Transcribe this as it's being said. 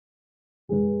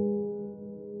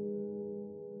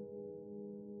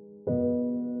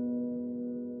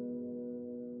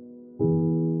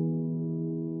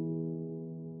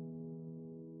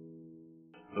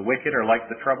wicked are like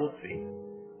the troubled sea.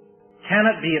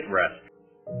 Cannot be at rest.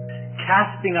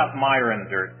 Casting up mire and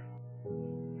dirt.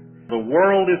 The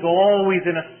world is always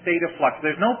in a state of flux.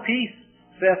 There's no peace,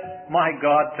 saith my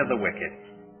God to the wicked.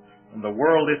 And the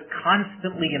world is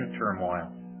constantly in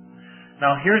turmoil.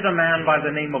 Now here's a man by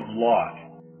the name of Lot.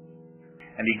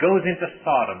 And he goes into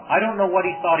Sodom. I don't know what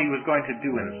he thought he was going to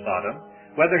do in Sodom.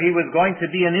 Whether he was going to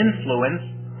be an influence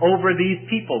over these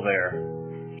people there.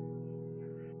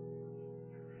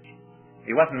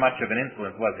 He wasn't much of an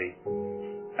influence, was he?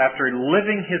 After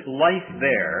living his life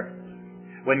there,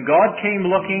 when God came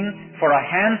looking for a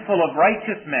handful of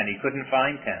righteous men, he couldn't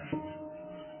find 10.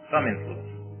 Some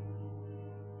influence.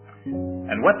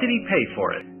 And what did he pay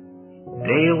for it?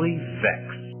 Daily vex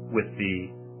with the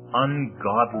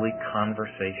ungodly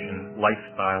conversation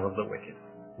lifestyle of the wicked.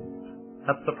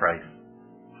 That's the price.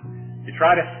 You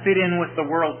try to fit in with the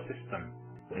world system,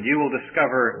 and you will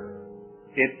discover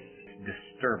its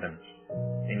disturbance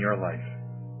in your life.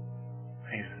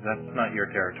 He says, that's not your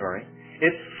territory.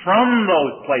 It's from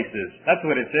those places. That's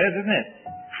what it says, isn't it?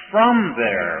 From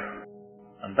there.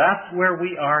 And that's where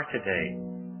we are today.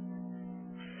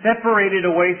 Separated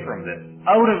away from this,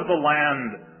 out of the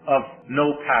land of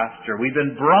no pasture. We've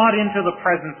been brought into the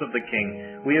presence of the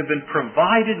King. We have been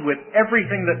provided with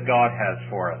everything that God has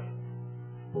for us.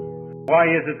 Why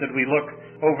is it that we look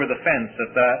over the fence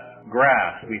at that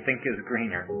grass we think is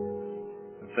greener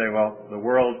and say, well, the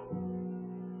world,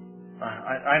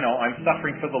 I know, I'm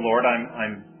suffering for the Lord.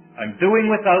 I'm doing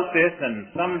without this,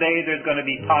 and someday there's going to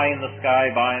be pie in the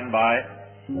sky by and by.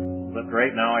 But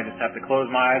right now I just have to close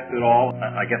my eyes to it all.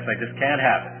 I guess I just can't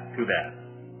have it. Too bad.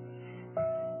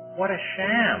 What a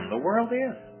sham the world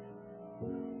is.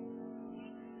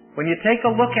 When you take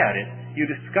a look at it, you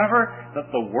discover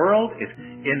that the world is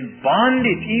in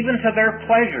bondage even to their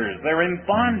pleasures. They're in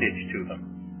bondage to them.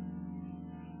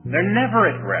 They're never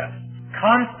at rest,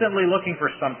 constantly looking for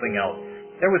something else.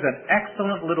 There was an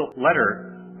excellent little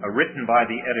letter written by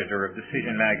the editor of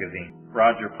Decision magazine,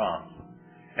 Roger Palms.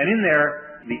 And in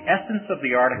there, the essence of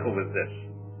the article was this.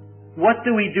 What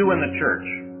do we do in the church?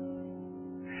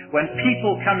 When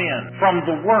people come in from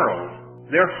the world,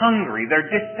 they're hungry, they're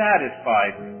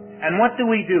dissatisfied, and what do?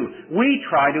 We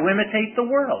try to imitate the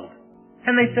world.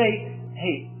 And they say,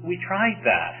 hey, we tried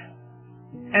that,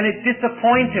 and it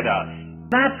disappointed us.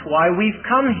 That's why we've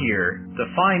come here, to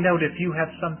find out if you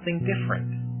have something different.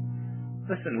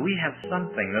 Listen, we have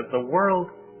something that the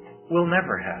world will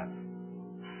never have.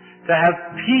 To have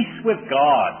peace with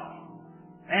God.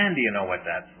 And do you know what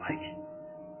that's like?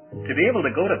 To be able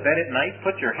to go to bed at night,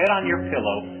 put your head on your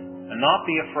pillow, and not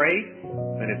be afraid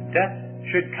that if death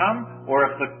should come, or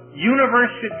if the universe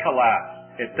should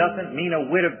collapse, it doesn't mean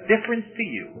a whit of difference to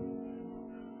you.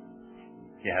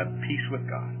 You have peace with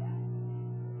God.